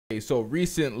So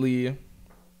recently,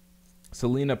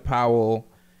 Celina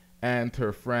Powell and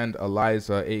her friend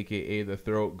Eliza, aka the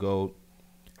Throat Goat,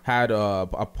 had a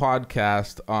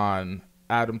podcast on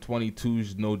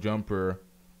Adam22's No Jumper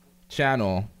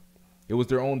channel. It was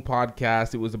their own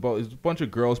podcast. It was a bunch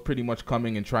of girls pretty much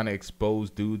coming and trying to expose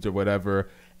dudes or whatever.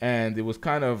 And it was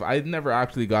kind of, I never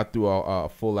actually got through a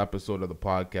full episode of the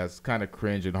podcast. It's kind of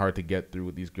cringe and hard to get through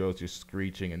with these girls just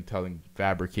screeching and telling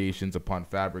fabrications upon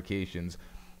fabrications.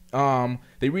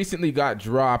 They recently got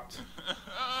dropped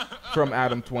from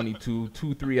Adam22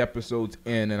 2-3 episodes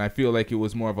in, and I feel like it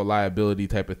was more of a liability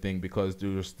type of thing because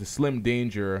there's the Slim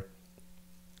Danger,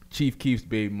 Chief Keef's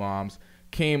baby moms,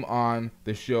 came on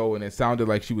the show, and it sounded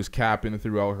like she was capping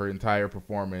throughout her entire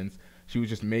performance. She was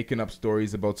just making up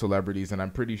stories about celebrities, and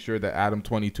I'm pretty sure that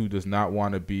Adam22 does not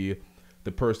want to be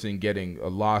the person getting a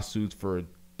lawsuit for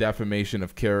defamation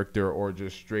of character or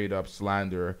just straight up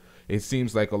slander. It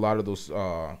seems like a lot of those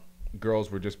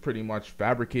girls were just pretty much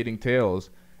fabricating tales,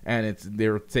 and they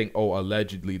were saying, oh,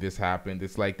 allegedly this happened.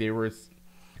 It's like they were,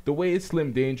 the way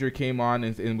Slim Danger came on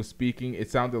and was speaking, it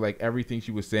sounded like everything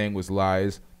she was saying was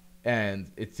lies,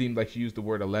 and it seemed like she used the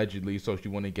word allegedly so she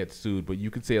wouldn't get sued. But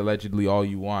you could say allegedly all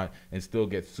you want and still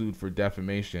get sued for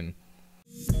defamation.